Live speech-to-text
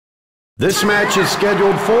This match is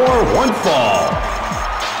scheduled for one fall.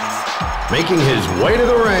 Making his way to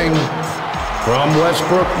the ring from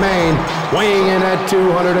Westbrook, Maine, weighing in at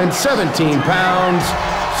 217 pounds,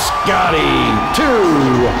 Scotty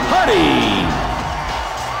Hotty.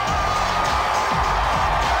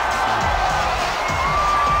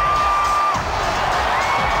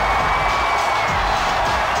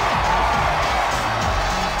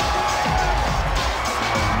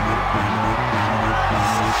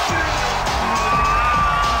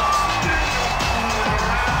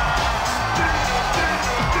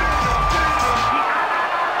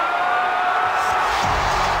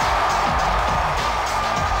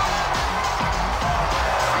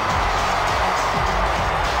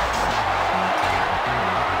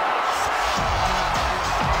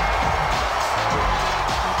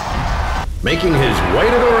 Making his way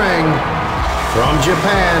to the ring from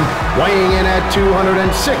Japan, weighing in at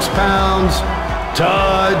 206 pounds,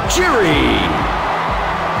 Tajiri.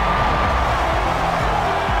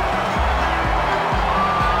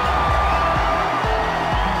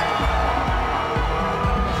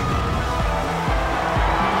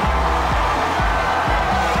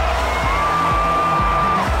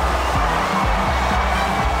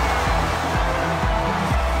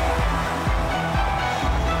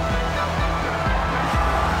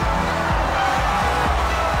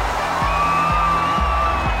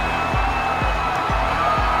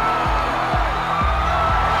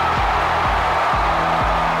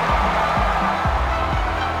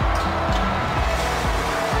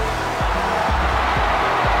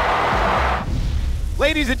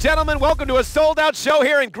 Ladies and gentlemen, welcome to a sold-out show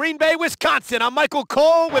here in Green Bay, Wisconsin. I'm Michael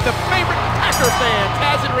Cole with the favorite Packer fan,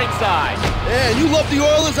 Taz at ringside. Man, you love the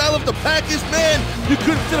Oilers, I love the Packers, man. You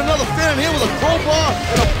couldn't fit another fan in here with a crowbar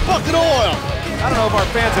and a bucket of oil. I don't know if our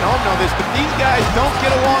fans at home know this, but these guys don't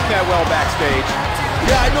get along that well backstage.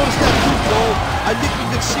 Yeah, I noticed that too, Cole. I think you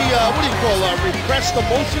can see, what do you call repressed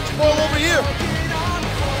emotions spoil over here.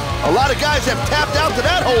 A lot of guys have tapped out to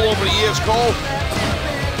that hole over the years, Cole.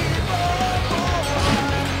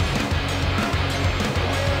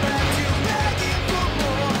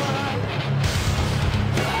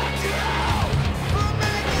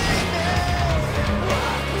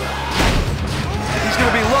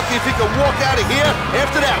 Lucky if he can walk out of here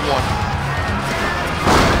after that one.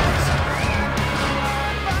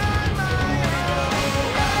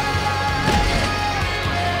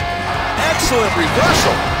 Excellent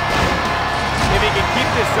reversal. If he can keep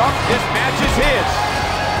this up, this match is his.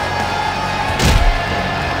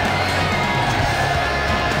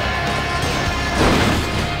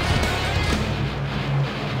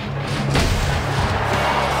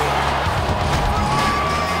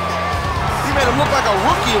 Look like a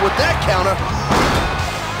rookie with that counter.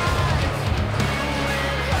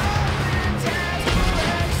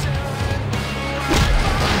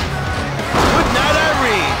 Good night,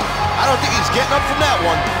 Irene. I don't think he's getting up from that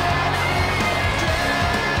one.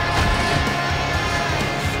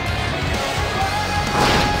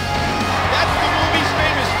 That's the move he's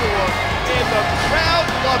famous for, and the crowd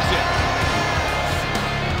loves it.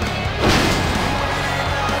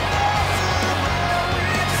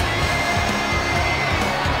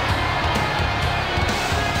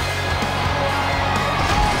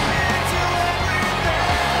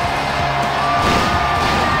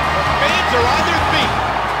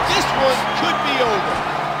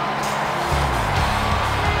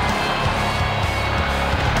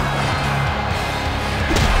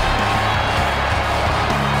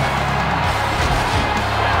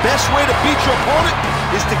 Best way to beat your opponent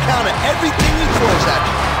is to counter everything he throws at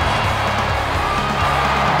you.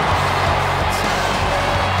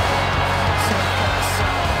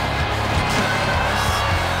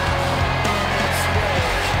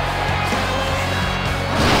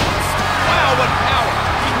 Wow, what power!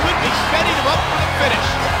 He could be setting him up for the finish.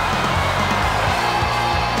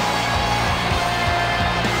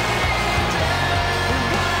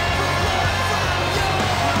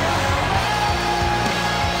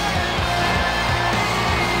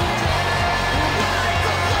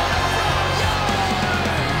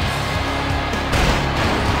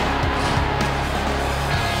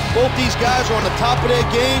 Both these guys are on the top of their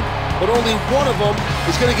game, but only one of them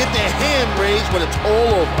is going to get their hand raised when it's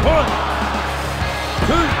all over. 1,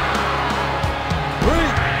 2, 3.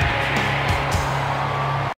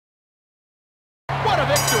 What a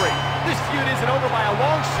victory! This feud isn't over by a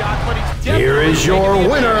long shot, but he's definitely... Here is your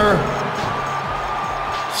winner,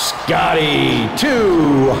 Scotty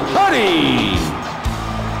Hotty.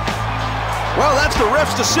 Well, that's the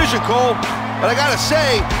ref's decision, Cole. But I gotta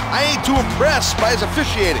say, I ain't too impressed by his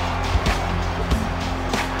officiating.